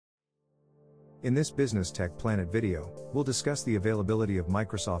In this Business Tech Planet video, we'll discuss the availability of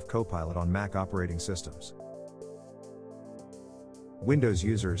Microsoft Copilot on Mac operating systems. Windows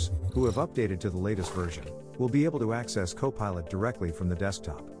users, who have updated to the latest version, will be able to access Copilot directly from the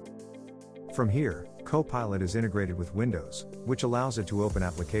desktop. From here, Copilot is integrated with Windows, which allows it to open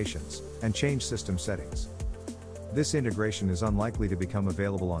applications and change system settings. This integration is unlikely to become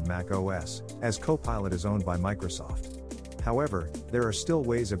available on macOS, as Copilot is owned by Microsoft. However, there are still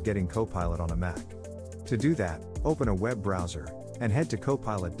ways of getting Copilot on a Mac. To do that, open a web browser and head to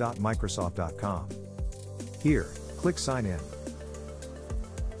copilot.microsoft.com. Here, click Sign In.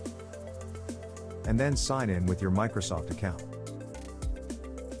 And then sign in with your Microsoft account.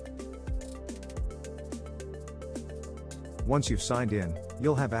 Once you've signed in,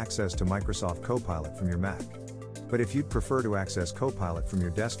 you'll have access to Microsoft Copilot from your Mac. But if you'd prefer to access Copilot from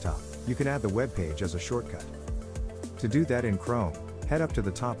your desktop, you can add the web page as a shortcut. To do that in Chrome, head up to the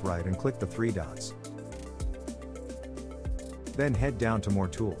top right and click the three dots. Then head down to More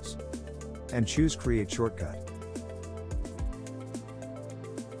Tools. And choose Create Shortcut.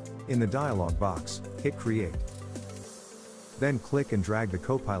 In the dialog box, hit Create. Then click and drag the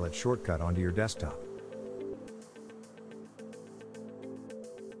Copilot shortcut onto your desktop.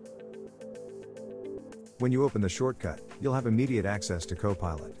 When you open the shortcut, you'll have immediate access to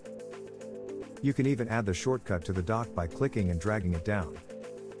Copilot. You can even add the shortcut to the dock by clicking and dragging it down.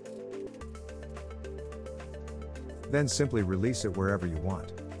 Then simply release it wherever you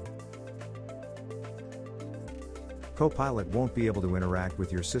want. Copilot won't be able to interact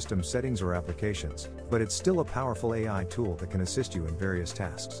with your system settings or applications, but it's still a powerful AI tool that can assist you in various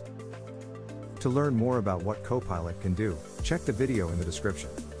tasks. To learn more about what Copilot can do, check the video in the description.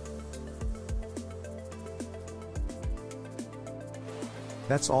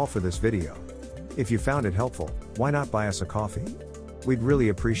 That's all for this video. If you found it helpful, why not buy us a coffee? We'd really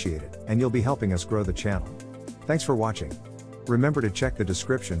appreciate it, and you'll be helping us grow the channel. Thanks for watching. Remember to check the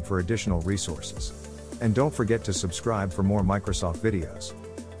description for additional resources. And don't forget to subscribe for more Microsoft videos.